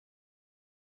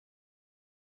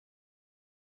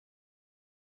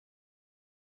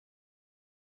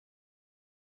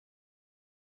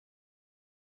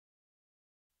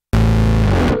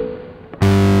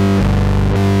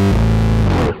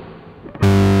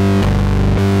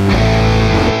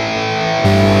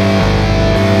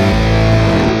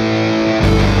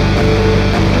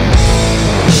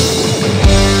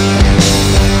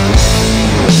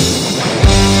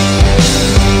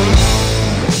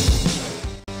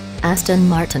Aston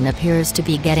Martin appears to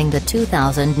be getting the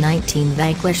 2019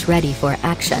 Vanquish ready for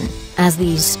action. As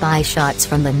these spy shots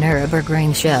from the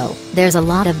Nürburgring show, there's a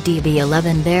lot of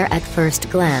DB11 there at first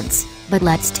glance, but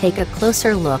let's take a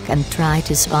closer look and try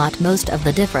to spot most of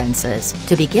the differences.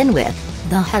 To begin with,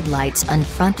 the headlights and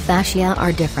front fascia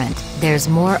are different. There's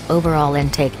more overall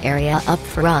intake area up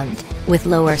front, with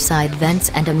lower side vents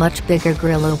and a much bigger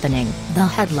grille opening. The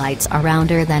headlights are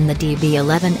rounder than the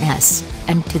DB11S,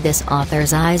 and to this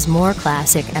author's eyes more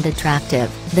classic and attractive.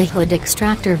 The hood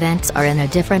extractor vents are in a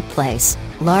different place,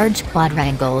 large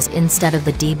quadrangles instead of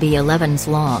the DB11's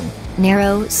long,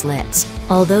 narrow slits,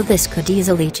 although this could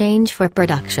easily change for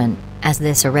production, as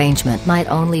this arrangement might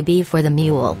only be for the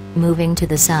mule. Moving to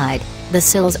the side, the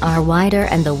sills are wider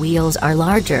and the wheels are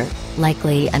larger,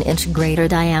 likely an inch greater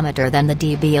diameter than the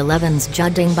DB11's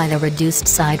judging by the reduced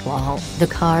sidewall. The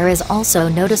car is also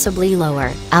noticeably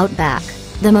lower. Out back,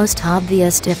 the most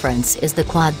obvious difference is the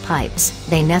quad pipes.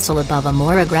 They nestle above a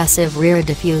more aggressive rear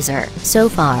diffuser. So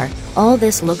far, all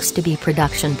this looks to be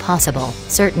production possible.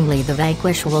 Certainly the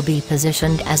Vanquish will be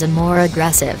positioned as a more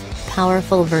aggressive,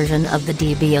 powerful version of the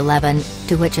DB11,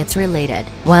 to which it's related.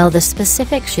 While the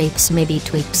specific shapes may be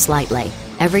tweaked slightly,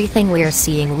 everything we're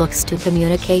seeing looks to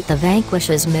communicate the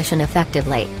Vanquish's mission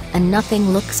effectively, and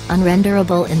nothing looks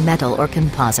unrenderable in metal or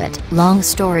composite. Long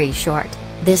story short,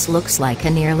 this looks like a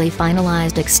nearly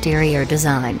finalized exterior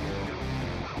design.